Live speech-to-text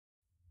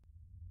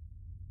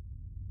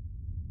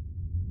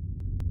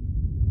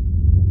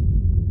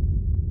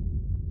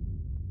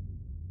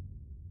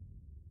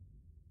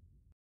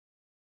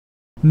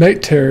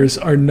Night terrors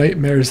are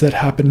nightmares that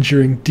happen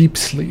during deep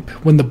sleep,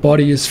 when the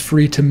body is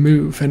free to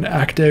move and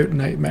act out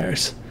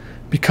nightmares.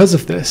 Because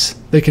of this,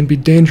 they can be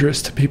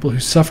dangerous to people who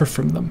suffer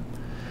from them,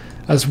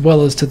 as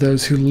well as to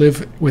those who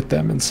live with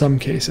them in some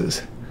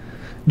cases.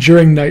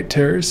 During night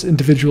terrors,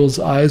 individuals'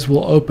 eyes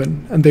will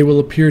open and they will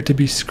appear to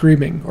be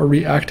screaming or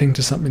reacting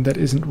to something that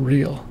isn't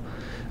real.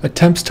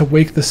 Attempts to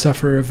wake the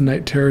sufferer of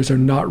night terrors are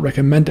not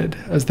recommended,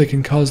 as they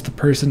can cause the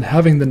person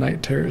having the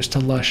night terrors to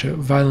lash out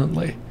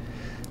violently.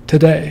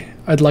 Today,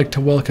 I'd like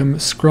to welcome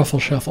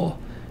Scruffleshuffle,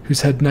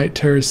 who's had night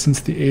terrors since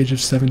the age of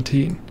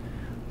 17.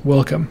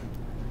 Welcome.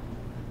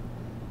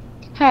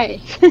 Hi.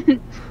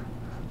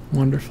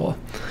 Wonderful.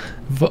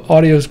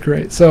 Audio's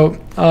great. So,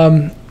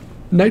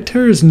 night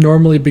terrors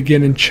normally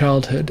begin in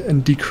childhood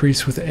and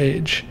decrease with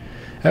age.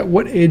 At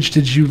what age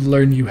did you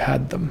learn you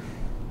had them?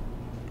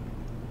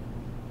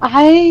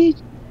 I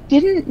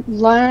didn't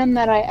learn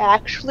that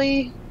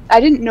I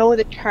didn't know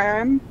the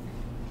term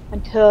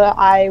until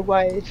I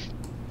was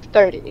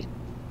 30.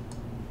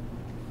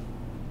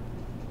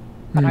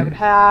 But I would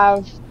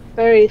have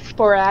very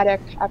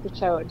sporadic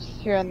episodes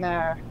here and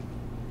there.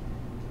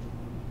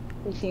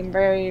 They seem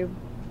very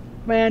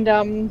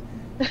random.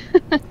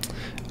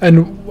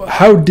 And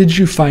how did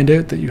you find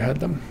out that you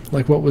had them?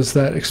 Like, what was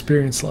that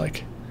experience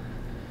like?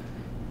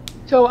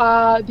 So,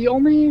 the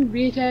only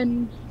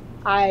reason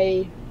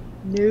I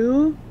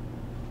knew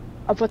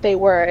of what they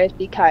were is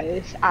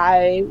because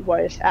I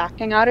was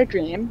acting out a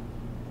dream.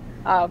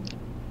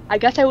 I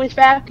guess I was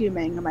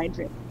vacuuming in my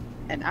dream,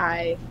 and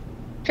I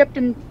tripped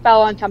and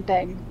fell on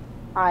something.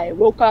 I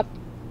woke up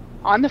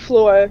on the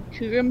floor,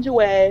 2 rooms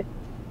away,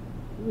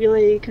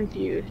 really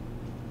confused,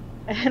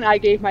 and I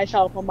gave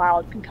myself a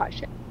mild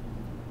concussion.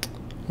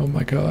 Oh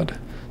my god.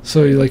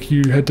 So,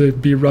 you had to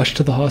be rushed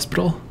to the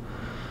hospital?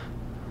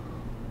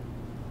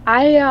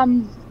 I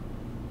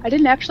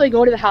didn't actually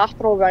go to the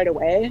hospital right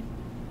away.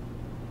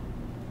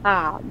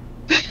 I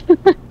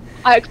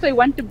actually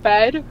went to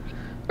bed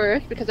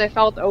first because I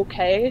felt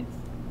okay.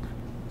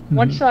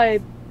 Once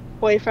my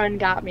boyfriend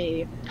got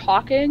me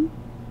talking,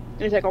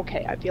 he was like,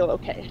 okay, I feel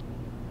okay.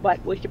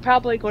 But we should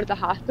probably go to the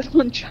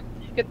hospital and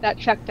get that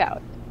checked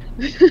out.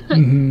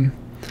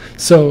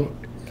 So,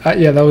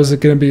 yeah, that was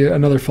going to be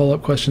another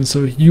follow-up question.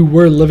 So you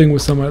were living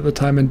with someone at the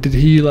time, and did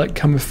he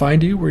come and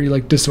find you? Were you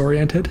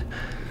disoriented?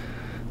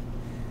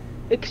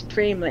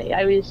 Extremely.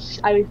 I was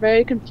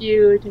very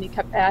confused, and he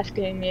kept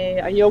asking me,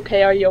 "Are you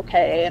okay? Are you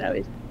okay?" And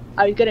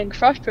I was getting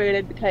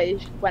frustrated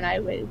because when I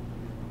was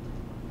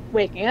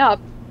waking up,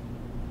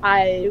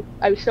 I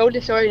was so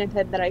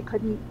disoriented that I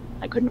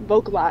couldn't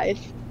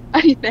vocalize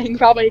anything,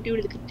 probably due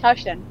to the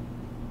concussion.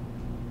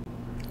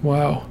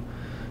 Wow.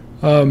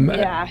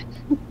 Yeah.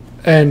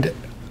 And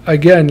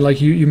again,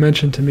 you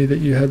mentioned to me that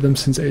you had them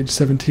since age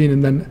 17,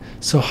 and then,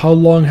 so how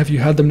long have you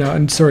had them now?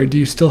 And sorry, do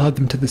you still have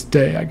them to this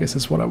day, I guess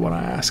is what I want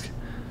to ask.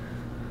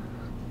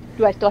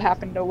 Do I still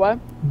happen to what?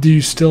 Do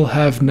you still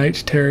have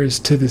night terrors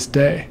to this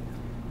day?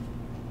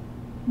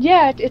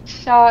 Yeah,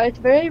 it's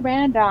very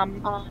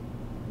random.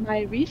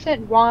 My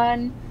recent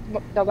one,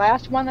 the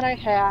last one that I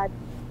had,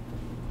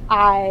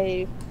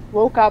 I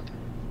woke up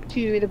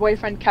to the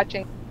boyfriend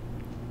catching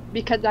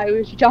because I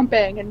was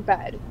jumping in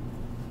bed.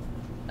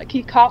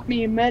 He caught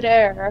me in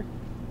midair.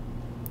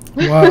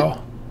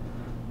 Wow.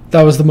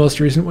 That was the most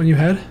recent one you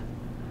had?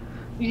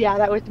 Yeah,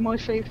 that was the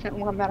most recent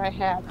one that I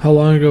had. How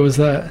long ago was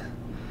that?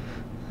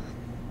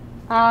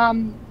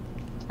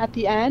 At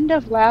the end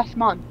of last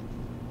month.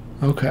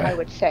 Okay. I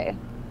would say.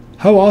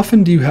 How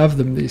often do you have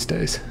them these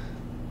days?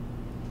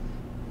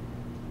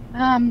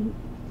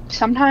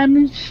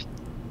 Sometimes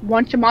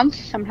once a month,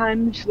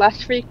 sometimes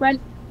less frequent.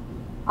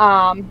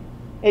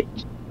 It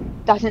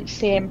doesn't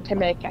seem to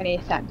make any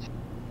sense.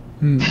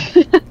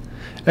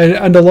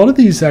 And a lot of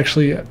these,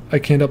 actually, I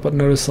can't help but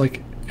notice,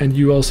 and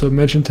you also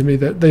mentioned to me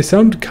that they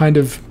sound kind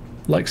of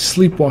like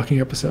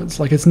sleepwalking episodes.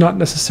 It's not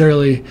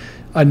necessarily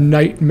a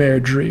nightmare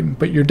dream,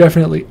 but you're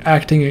definitely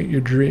acting out your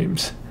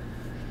dreams.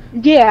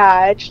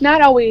 Yeah, it's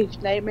not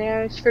always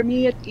nightmares. For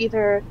me, it's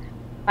either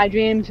my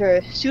dreams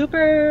are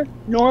super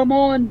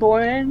normal and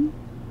boring,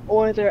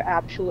 or they're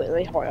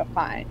absolutely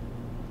horrifying.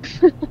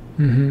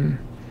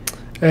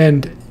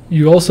 And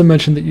you also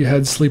mentioned that you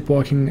had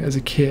sleepwalking as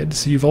a kid,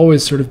 so you've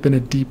always sort of been a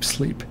deep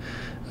sleep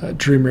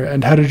dreamer.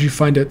 And how did you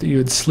find out that you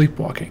had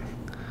sleepwalking?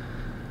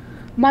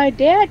 My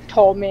dad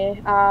told me.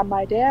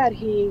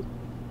 He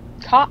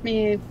caught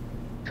me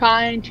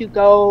trying to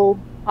go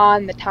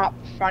on the top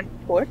front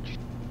porch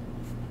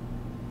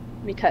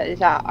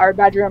because our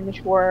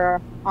bedrooms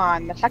were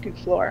on the second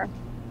floor,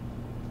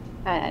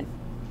 and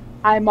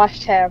I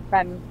must have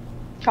been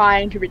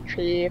trying to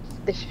retrieve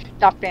this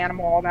stuffed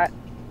animal that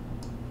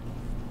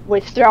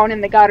was thrown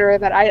in the gutter,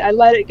 that I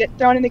let it get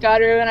thrown in the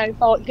gutter, and I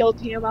felt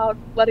guilty about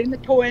letting the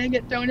toy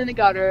get thrown in the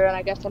gutter, and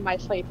I guess in my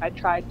sleep I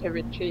tried to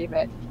retrieve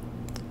it.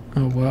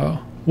 Oh,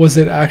 wow. Was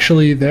it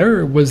actually there,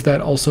 or was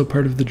that also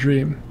part of the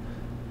dream?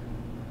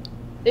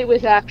 It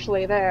was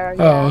actually there.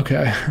 Yeah. Oh,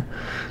 okay.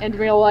 In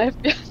real life.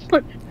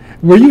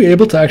 Were you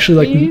able to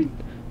actually,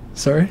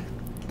 sorry?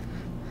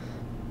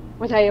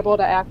 Was I able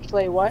to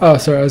actually what? Oh,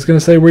 sorry. I was going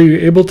to say, were you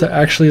able to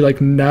actually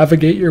like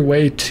navigate your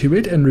way to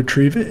it and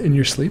retrieve it in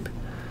your sleep?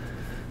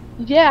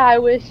 Yeah, I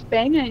was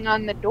banging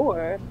on the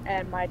door,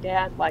 and my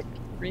dad like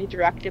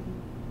redirected me,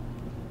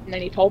 and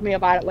then he told me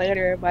about it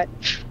later. But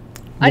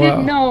I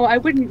didn't Wow. know. I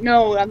wouldn't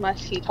know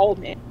unless he told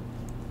me.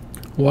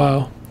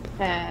 Wow.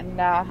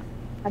 And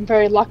I'm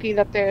very lucky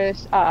that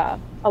there's a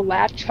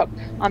latch hook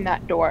on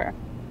that door.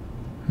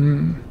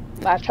 Hmm.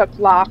 Latch hook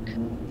lock.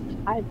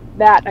 I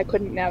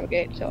couldn't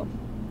navigate, so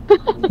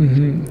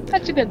Mm-hmm.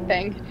 that's a good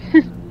thing.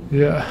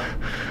 Yeah.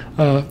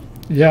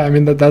 Yeah, I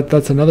mean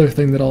that's another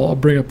thing that I'll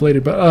bring up later.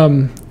 But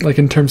like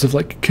in terms of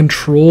like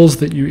controls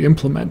that you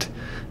implement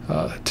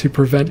to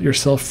prevent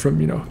yourself from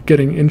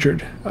getting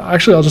injured.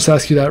 Actually, I'll just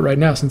ask you that right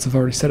now since I've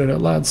already said it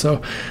out loud.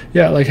 So,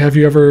 yeah, like have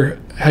you ever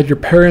had your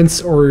parents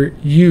or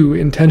you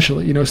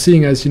intentionally,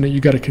 seeing as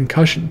you got a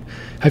concussion,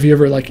 have you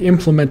ever like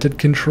implemented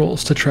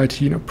controls to try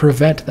to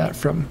prevent that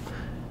from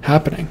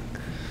happening?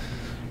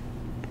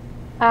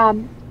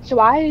 So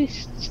I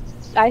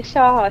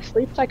saw a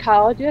sleep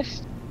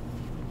psychologist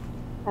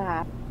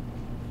uh,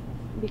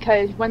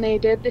 because when they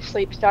did the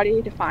sleep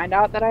study to find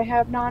out that I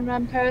have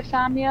non-REM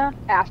parasomnia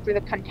after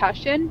the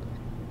concussion,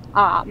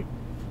 um,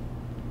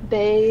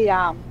 they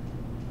I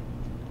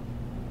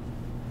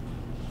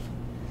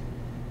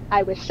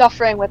was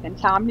suffering with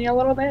insomnia a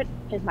little bit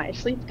because my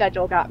sleep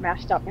schedule got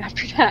messed up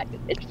after that.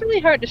 It's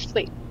really hard to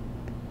sleep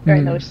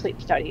during those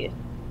sleep studies.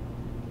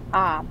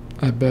 I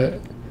bet.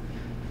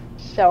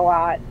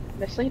 So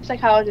the sleep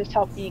psychologist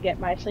helped me get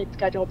my sleep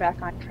schedule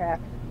back on track,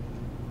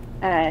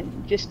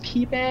 and just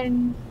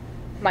keeping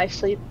my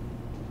sleep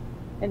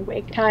and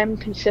wake time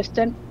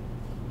consistent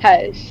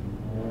has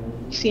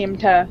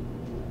seemed to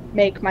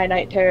make my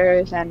night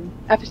terrors and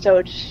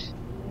episodes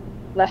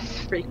less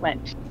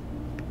frequent.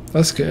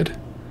 That's good.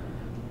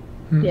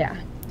 Yeah.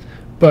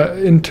 But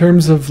in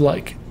terms of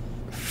like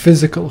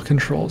physical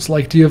controls,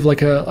 like do you have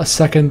like a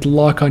second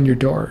lock on your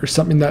door or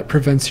something that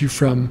prevents you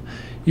from,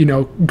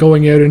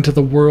 going out into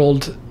the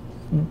world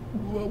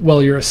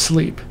while you're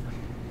asleep?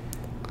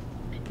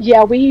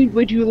 Yeah, we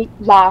do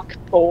lock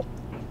both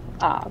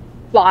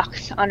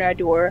locks on our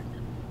door,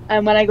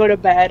 and when I go to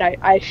bed,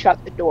 I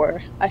shut the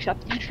door. I shut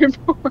the bedroom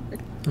door.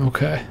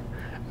 Okay.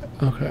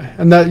 Okay.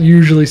 And that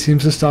usually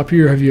seems to stop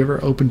you, or have you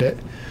ever opened it?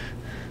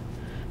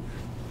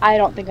 I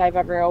don't think I've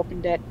ever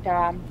opened it.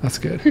 That's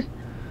good.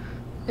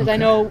 Because I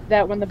know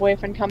that when the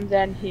boyfriend comes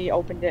in, he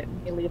opened it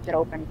and he leaves it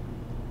open.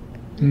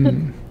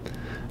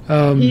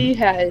 He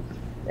has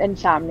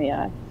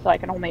insomnia, so I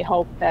can only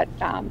hope that.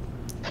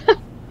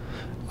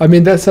 I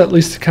mean, that's at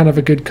least kind of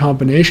a good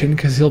combination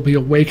because he'll be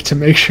awake to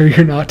make sure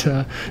you're not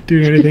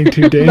doing anything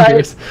too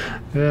dangerous.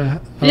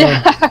 Right.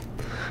 Yeah.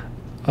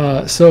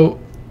 So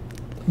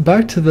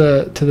back to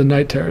the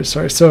night terrors.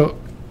 Sorry. So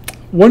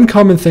one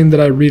common thing that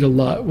I read a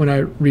lot when I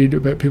read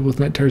about people with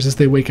night terrors is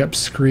they wake up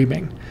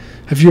screaming.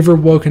 Have you ever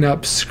woken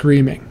up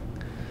screaming?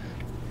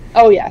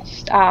 Oh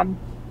yes.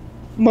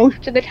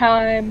 Most of the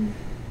time,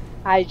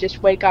 I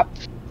just wake up,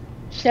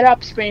 sit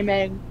up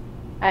screaming,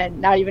 and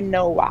not even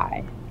know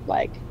why.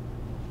 Like.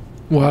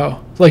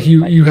 Wow. Like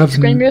you have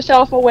scream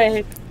yourself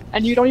awake,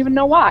 and you don't even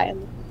know why.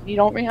 And you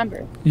don't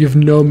remember. You have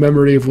no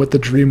memory of what the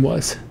dream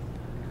was.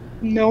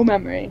 No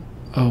memory.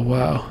 Oh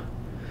wow.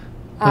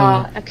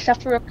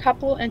 Except for a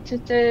couple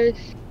instances,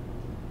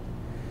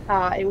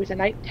 it was a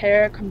night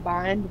terror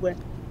combined with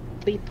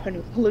sleep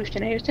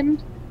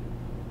hallucinations.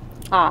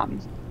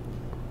 And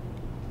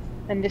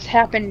this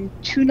happened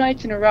 2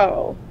 nights in a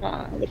row,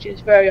 which is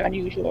very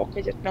unusual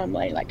because it's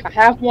normally like I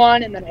have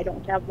one and then I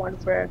don't have one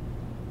for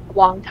a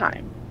long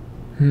time.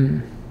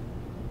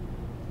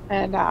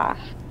 And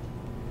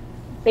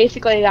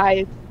basically,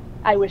 I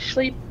was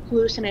sleep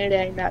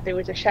hallucinating that there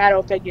was a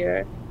shadow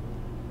figure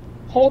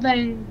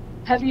holding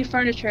heavy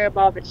furniture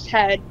above its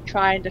head,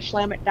 trying to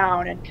slam it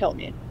down and kill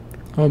me.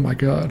 Oh my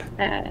god.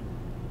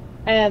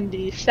 And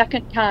the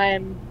second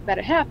time that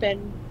it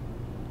happened,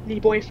 the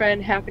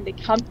boyfriend happened to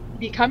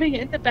be coming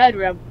in the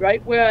bedroom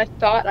right where I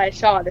thought I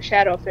saw the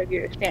shadow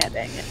figure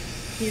standing. And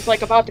he's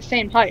like about the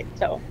same height,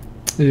 so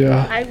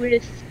yeah.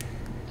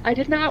 I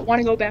did not want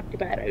to go back to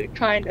bed. I was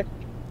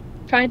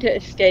trying to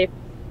escape,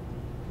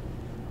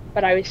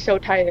 but I was so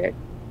tired,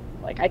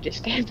 like I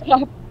just gave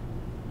up.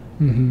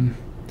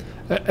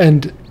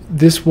 And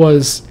this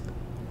was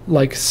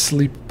like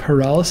sleep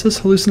paralysis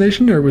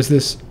hallucination, or was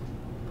this?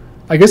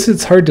 I guess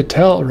it's hard to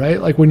tell,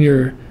 right? Like when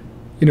you're,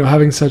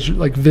 having such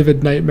like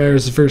vivid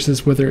nightmares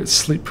versus whether it's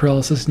sleep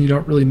paralysis and you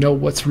don't really know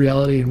what's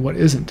reality and what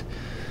isn't.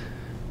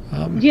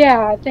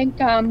 Yeah, I think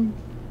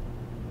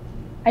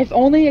I've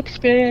only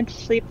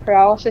experienced sleep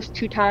paralysis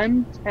 2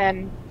 times,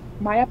 and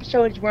my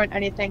episodes weren't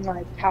anything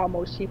like how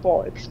most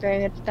people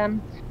experience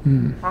them.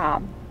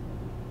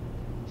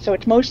 So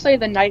it's mostly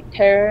the night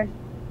terror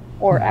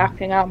or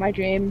acting out my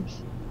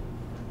dreams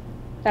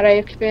that I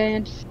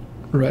experience.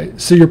 Right.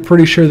 So you're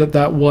pretty sure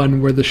that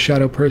one where the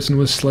shadow person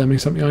was slamming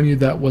something on you,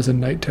 that was a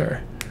night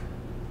terror?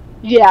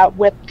 Yeah,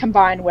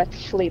 combined with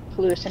sleep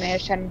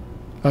hallucination.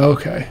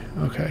 Okay.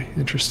 Okay.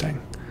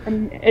 Interesting.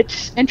 And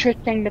it's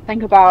interesting to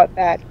think about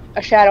that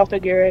a shadow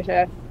figure is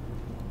a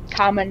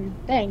common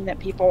thing that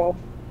people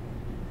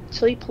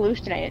sleep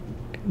hallucinate.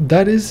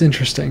 That is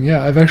interesting.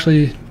 Yeah, I've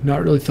actually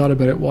not really thought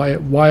about it.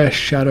 Why a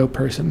shadow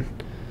person?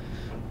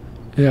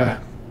 Yeah.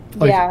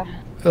 Yeah.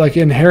 Like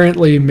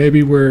inherently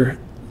maybe we're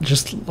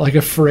just like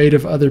afraid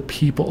of other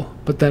people.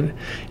 But then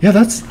yeah,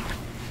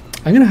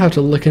 I'm gonna have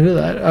to look into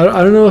that.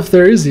 I don't know if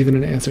there is even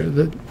an answer.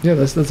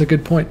 That's a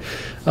good point.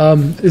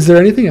 Is there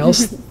anything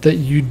else that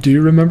you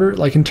do remember,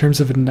 like in terms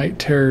of a night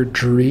terror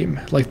dream,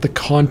 like the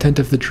content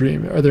of the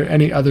dream? Are there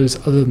any others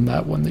other than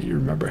that one that you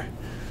remember?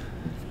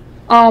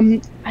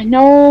 I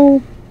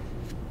know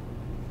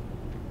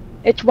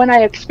it's when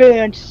I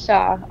experienced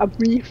a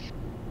brief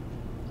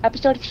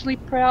episode of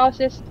sleep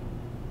paralysis.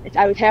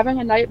 I was having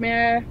a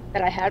nightmare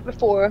that I had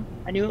before.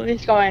 I knew it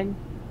was going,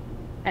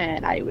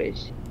 and I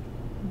was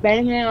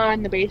banging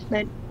on the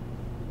basement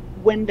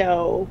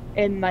window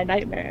in my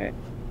nightmare,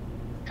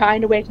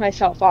 trying to wake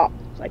myself up,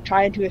 like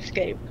trying to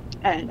escape.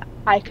 And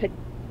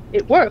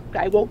it worked.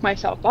 I woke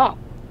myself up,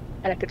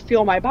 and I could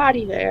feel my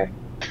body there.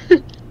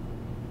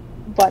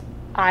 But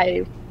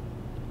I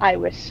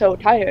was so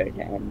tired,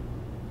 and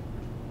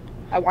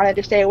I wanted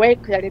to stay awake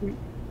because I didn't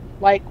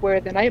like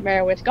where the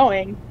nightmare was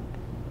going.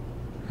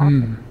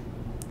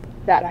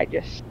 That I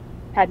just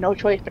had no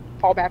choice but to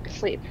fall back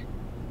asleep.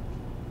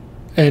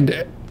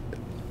 And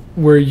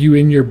were you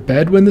in your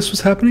bed when this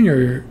was happening,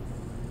 or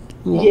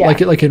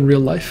like in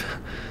real life?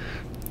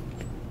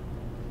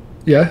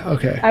 Yeah.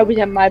 Okay. I was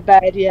in my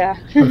bed. Yeah.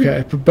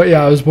 Okay, but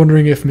yeah, I was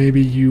wondering if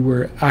maybe you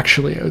were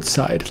actually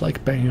outside,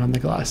 like banging on the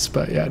glass.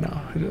 But yeah,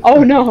 no.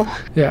 Oh no.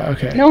 Yeah.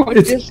 Okay. No,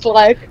 it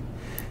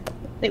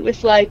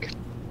was like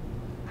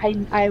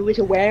I was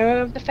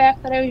aware of the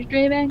fact that I was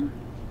dreaming,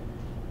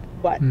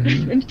 but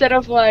instead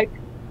of like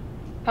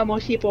how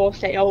most people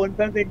say, oh, in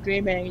vivid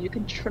dreaming you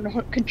can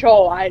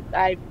control, I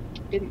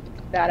didn't think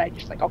of that. I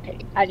just like, okay,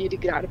 I need to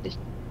get out of this.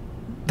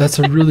 That's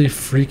a really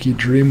freaky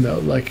dream, though.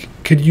 Like,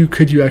 could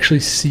you actually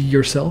see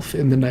yourself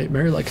in the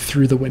nightmare, like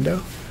through the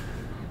window?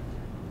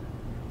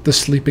 The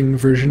sleeping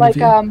version of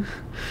you.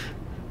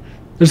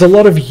 There's a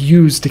lot of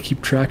yous to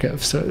keep track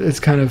of, so it's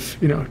kind of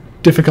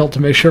difficult to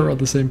make sure we're on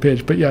the same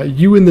page. But yeah,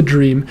 you in the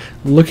dream,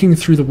 looking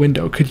through the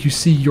window, could you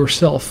see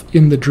yourself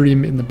in the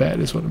dream in the bed?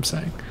 Is what I'm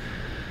saying.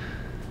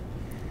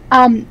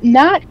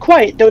 Not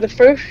quite, though. The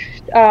first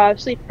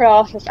sleep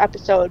paralysis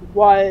episode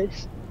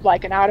was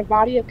like an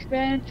out-of-body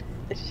experience.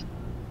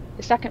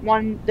 The second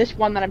one, this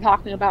one that I'm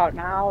talking about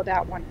now,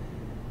 that one,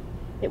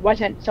 it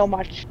wasn't so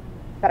much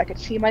that I could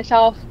see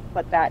myself,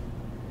 but that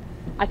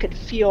I could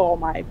feel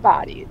my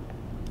body.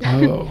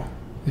 Oh,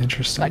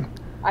 interesting. Like,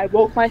 I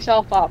woke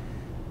myself up.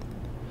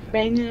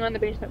 Banging on the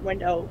basement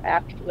window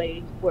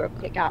actually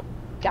worked. It got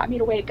me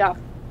to wake up,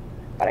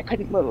 but I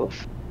couldn't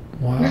move.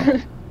 Wow.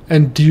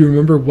 And do you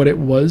remember what it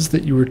was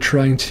that you were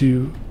trying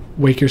to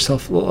wake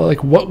yourself?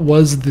 Like, what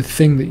was the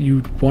thing that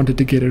you wanted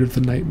to get out of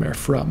the nightmare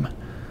from?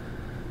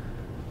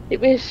 It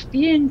was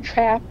being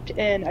trapped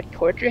in a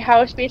torture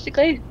house,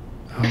 basically.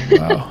 Oh,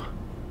 wow.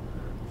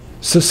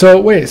 So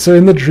wait, so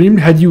in the dream,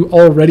 had you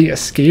already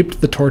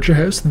escaped the torture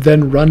house,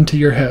 then run to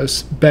your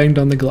house, banged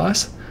on the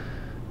glass?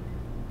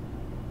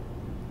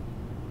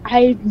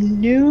 I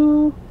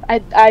knew,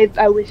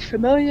 I was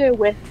familiar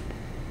with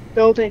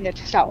building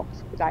itself,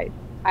 because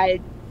I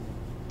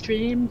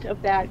dreamed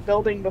of that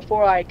building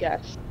before, I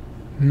guess.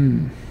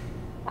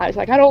 I was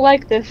like, I don't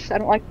like this. I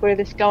don't like where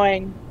this is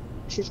going.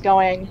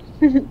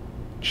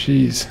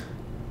 Jeez.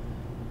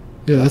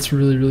 Yeah, that's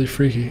really, really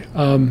freaky.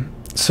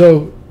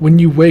 So when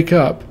you wake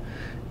up,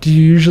 do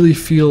you usually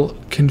feel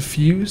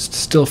confused,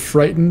 still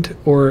frightened,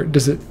 or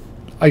does it...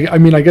 I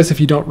mean, I guess if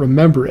you don't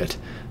remember it,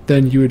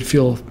 then you would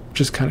feel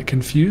just kind of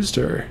confused,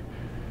 or...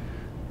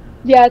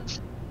 Yeah,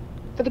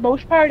 for the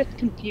most part, it's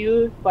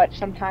confused, but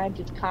sometimes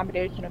it's a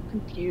combination of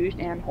confused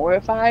and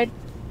horrified.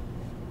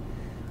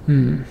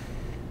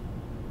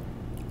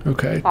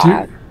 Okay.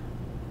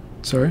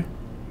 Sorry?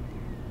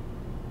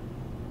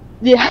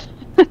 Yeah.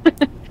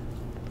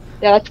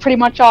 Yeah, that's pretty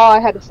much all I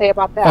had to say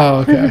about that. Oh,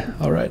 okay.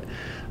 All right.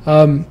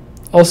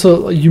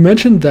 Also, you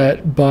mentioned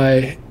that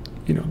by,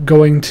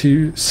 going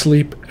to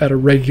sleep at a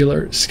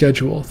regular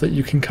schedule, that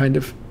you can kind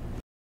of...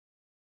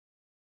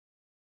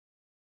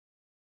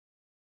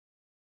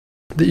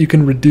 that you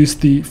can reduce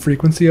the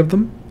frequency of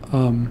them.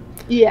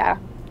 Yeah.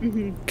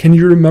 Can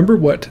you remember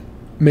what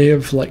may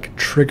have,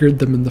 triggered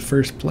them in the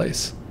first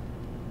place?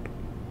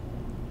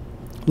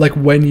 Like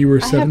when you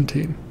were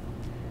 17?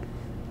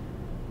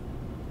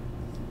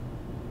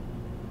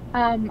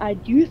 I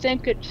do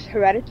think it's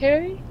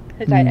hereditary,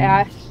 because I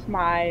asked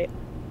my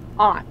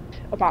aunt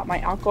about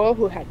my uncle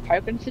who had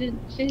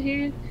Parkinson's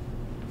disease.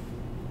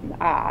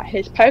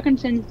 His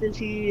Parkinson's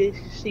disease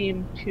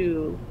seemed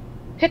to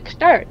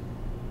kickstart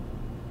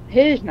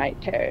his night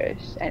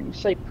terrors and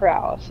sleep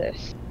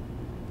paralysis.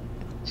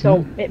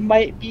 So it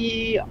might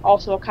be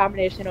also a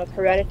combination of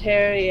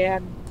hereditary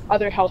and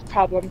other health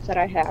problems that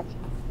I have.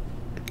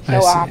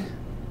 So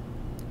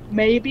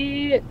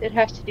maybe it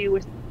has to do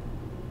with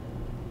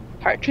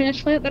heart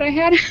transplant that I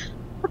had.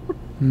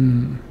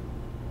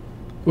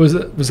 Was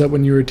that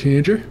when you were a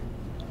teenager?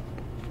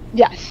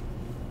 Yes.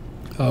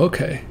 Oh,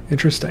 okay,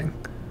 interesting.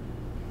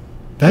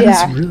 That Yeah.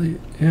 is really,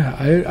 yeah.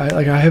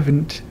 I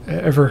haven't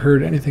ever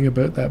heard anything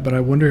about that, but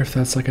I wonder if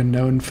that's like a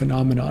known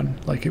phenomenon,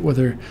 like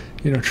whether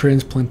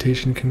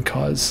transplantation can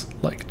cause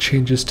like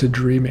changes to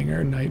dreaming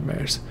or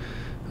nightmares,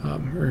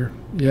 or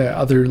yeah,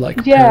 other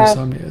like Yeah.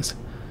 parasomnias.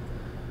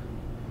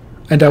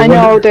 And I I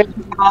know wonder, there's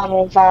a lot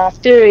of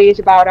theories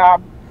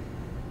about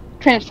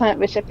transplant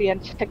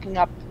recipients picking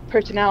up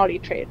personality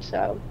traits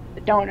of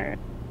the donor.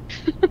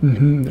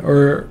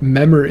 or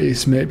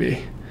memories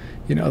maybe.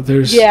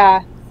 There's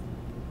Yeah.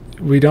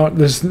 we don't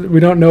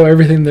know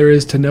everything there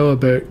is to know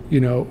about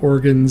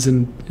organs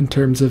and in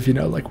terms of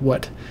like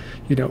what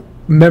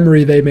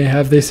memory they may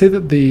have. They say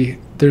that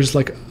there's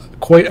like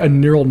quite a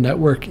neural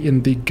network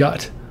in the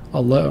gut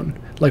alone.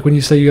 Like when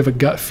you say you have a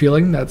gut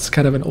feeling, that's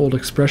kind of an old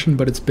expression,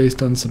 but it's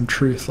based on some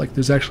truth. Like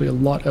there's actually a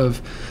lot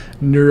of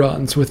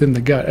neurons within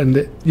the gut, and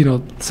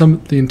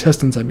the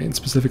intestines, I mean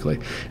specifically,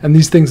 and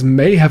these things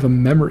may have a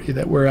memory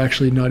that we're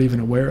actually not even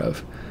aware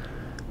of.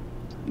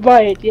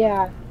 Right.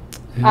 Yeah.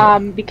 Yeah.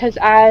 Because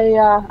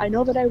I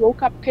know that I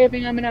woke up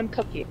craving M&M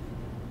cookie.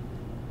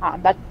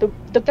 That's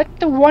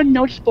the one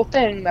noticeable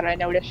thing that I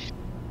noticed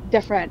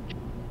different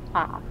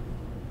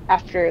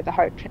after the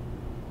heart transplant.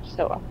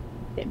 So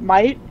it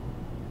might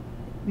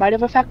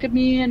have affected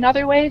me in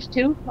other ways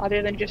too,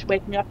 other than just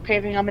waking up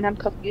craving M&M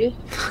cookies.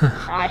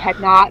 I had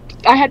not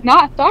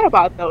thought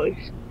about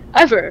those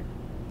ever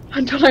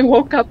until I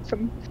woke up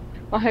from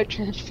my heart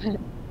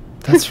transplant.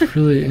 That's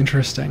really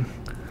interesting.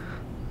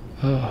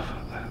 Oh,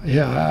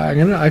 yeah. I'm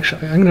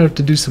gonna have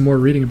to do some more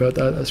reading about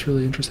that. That's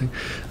really interesting.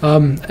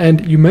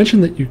 And you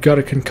mentioned that you got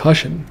a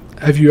concussion.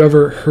 Have you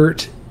ever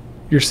hurt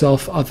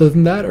yourself other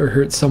than that, or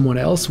hurt someone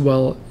else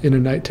while in a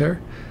night terror?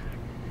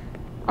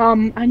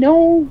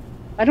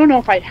 I don't know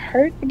if I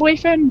hurt the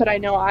boyfriend, but I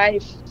know I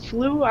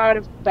flew out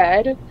of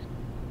bed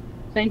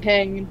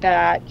thinking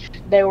that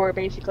they were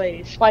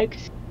basically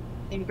spikes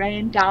and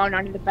rained down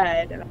onto the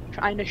bed, and I'm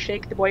trying to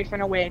shake the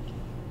boyfriend awake.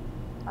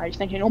 I was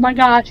thinking, oh my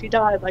gosh, he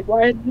died. Like,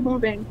 why isn't he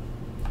moving?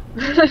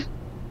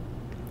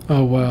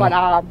 Oh But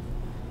wow.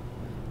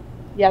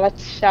 yeah,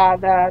 that's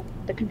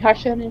the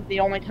concussion is the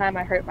only time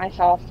I hurt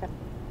myself. And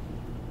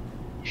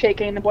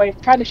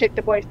trying to shake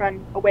the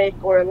boyfriend awake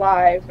or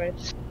alive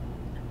is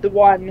the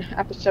one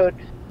episode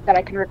that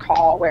I can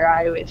recall where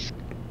I was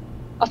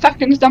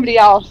affecting somebody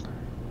else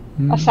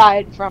Mm,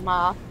 aside from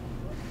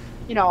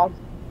you know,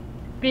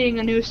 being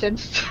a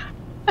nuisance.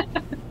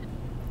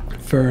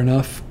 fair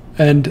enough.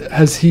 And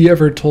has he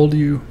ever told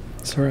you?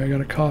 Sorry, I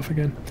got a cough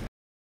again.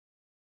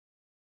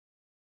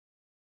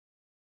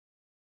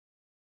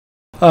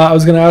 I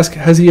was going to ask,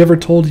 has he ever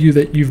told you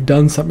that you've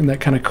done something that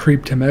kind of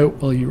creeped him out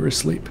while you were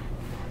asleep?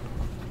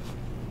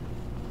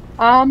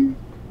 Um,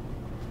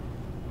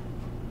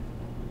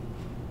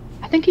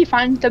 I think he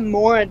finds them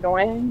more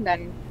annoying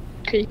than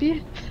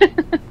creepy.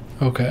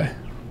 Okay.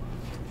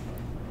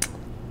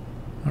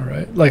 All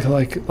right.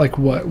 Like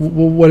what?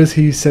 What has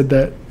he said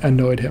that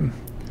annoyed him?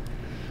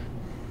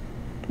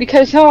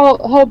 Because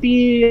he'll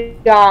be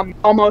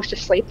almost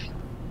asleep,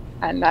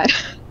 and then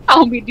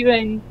I'll be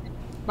doing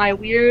my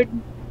weird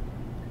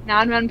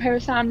non-REM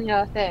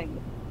parasomnia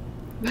thing,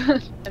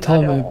 and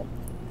Tell me, that'll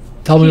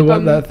tell me keep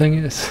what him. that thing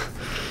is.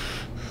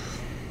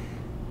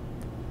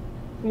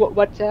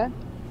 What's that?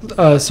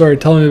 Sorry.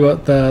 Tell me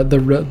about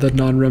the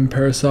non-REM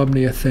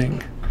parasomnia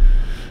thing.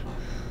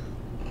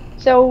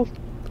 So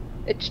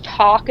it's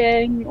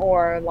talking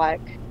or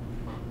like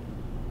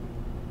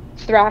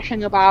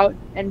thrashing about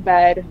in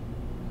bed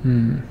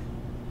Hmm.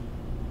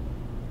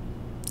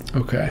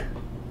 Okay.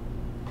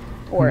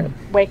 Hmm. or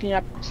waking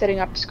up, sitting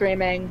up,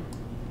 screaming.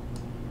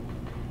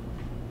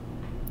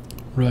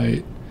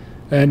 Right.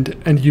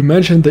 And you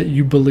mentioned that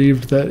you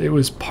believed that it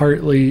was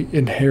partly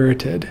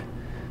inherited.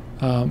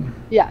 Um,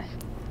 Yes.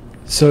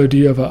 so do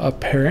you have a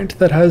parent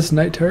that has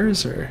night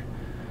terrors, or?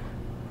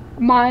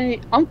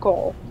 My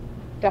uncle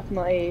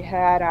definitely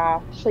had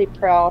a sleep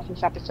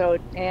paralysis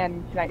episode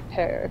and night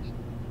terrors.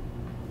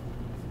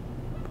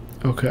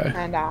 Okay.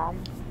 And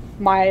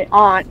my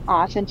aunt,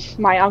 since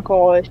my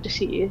uncle is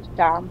deceased,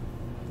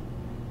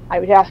 I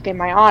was asking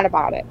my aunt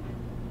about it.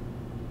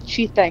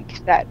 She thinks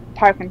that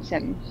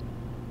Parkinson's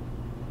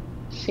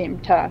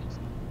seemed to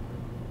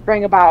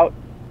bring about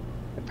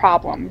the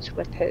problems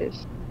with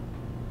his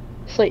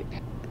sleep.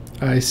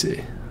 I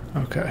see.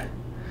 Okay.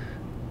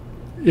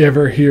 You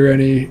ever hear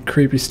any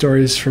creepy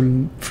stories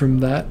from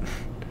that?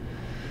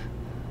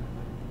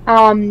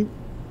 Um,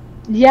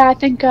 yeah, I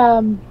think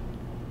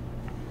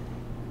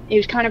it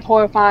was kind of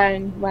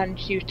horrifying when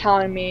she was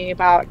telling me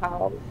about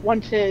how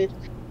once his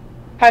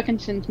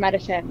Parkinson's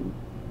medicine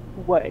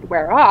would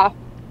wear off,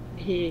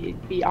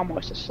 he'd be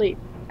almost asleep,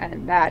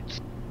 and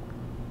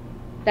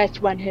that's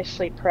when his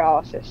sleep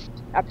paralysis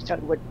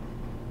episode would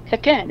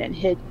kick in, and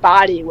his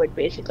body would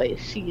basically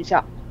seize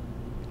up.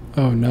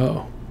 Oh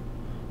no.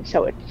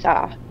 So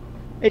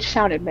it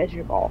sounded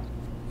miserable.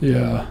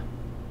 Yeah.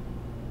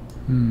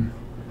 Hmm.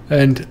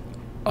 And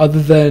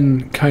other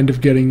than kind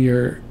of getting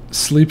your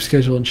sleep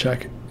schedule in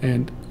check,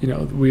 And, you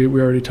know, we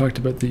already talked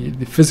about the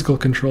physical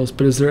controls,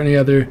 but is there any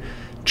other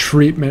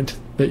treatment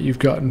that you've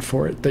gotten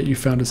for it that you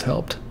found has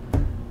helped?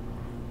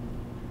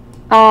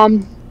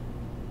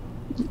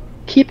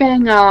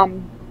 Keeping,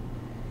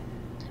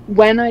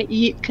 when I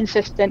eat,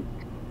 consistent,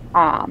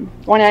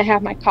 when I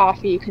have my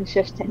coffee,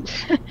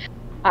 consistent,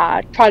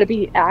 try to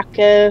be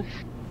active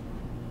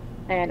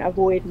and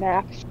avoid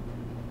naps.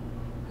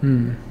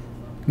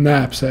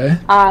 Naps, eh?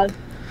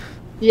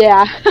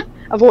 Yeah,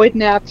 avoid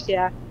naps,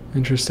 yeah.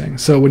 Interesting.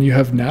 So when you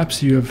have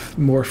naps, you have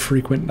more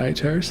frequent night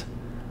terrors?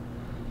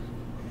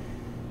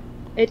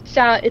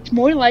 It's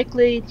more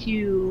likely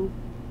to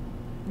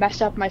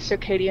mess up my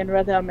circadian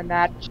rhythm, and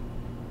that's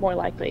more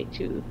likely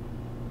to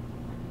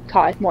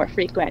cause more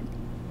frequent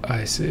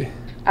I see.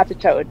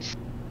 episodes.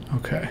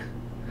 Okay.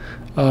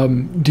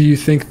 Do you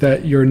think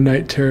that your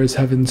night terrors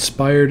have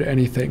inspired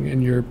anything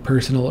in your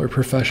personal or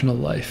professional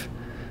life?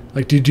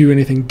 Like, do you do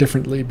anything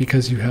differently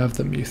because you have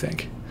them, you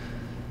think?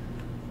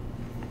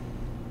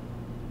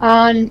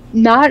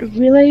 Not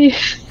really.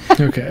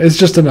 Okay, it's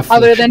just an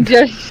affliction. Other than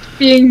just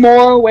being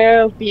more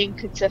aware of being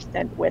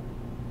consistent with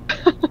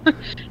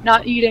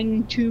not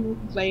eating too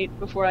late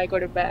before I go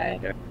to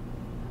bed.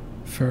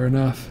 Fair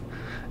enough.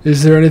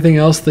 Is there anything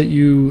else that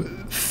you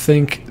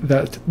think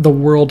that the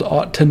world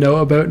ought to know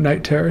about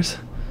night terrors?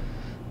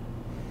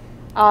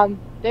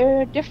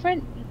 They're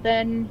different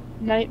than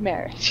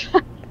nightmares.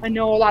 I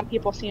know a lot of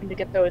people seem to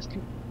get those.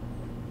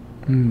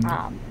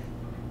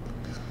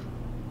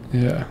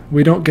 Yeah,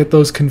 we don't get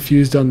those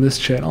confused on this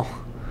channel.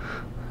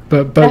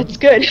 But that's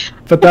good.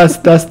 But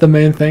that's the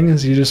main thing,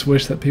 is you just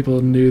wish that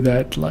people knew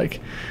that, like,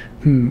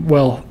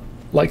 well,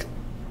 like,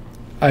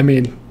 I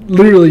mean,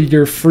 literally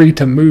you're free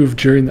to move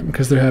during them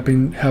because they're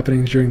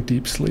happening during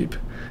deep sleep,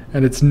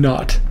 and it's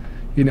not,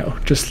 you know,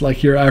 just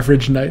like your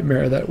average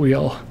nightmare that we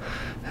all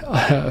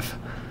have.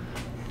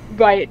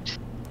 Right.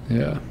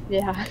 Yeah.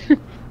 Yeah.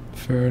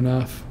 Fair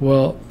enough.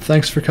 Well,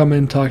 thanks for coming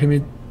and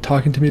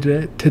talking to me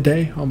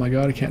today. Oh my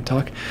god, I can't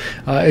talk.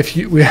 I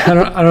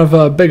don't have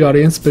a big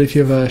audience, but if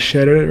you have a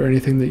shout out or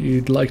anything that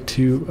you'd like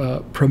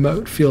to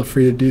promote, feel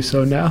free to do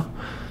so now.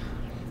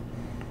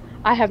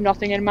 I have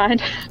nothing in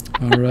mind.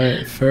 All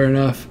right, fair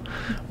enough.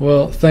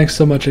 Well, thanks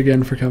so much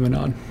again for coming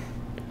on.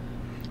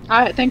 All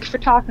right, thanks for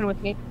talking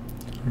with me.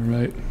 All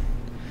right.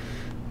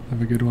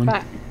 Have a good one.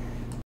 Bye.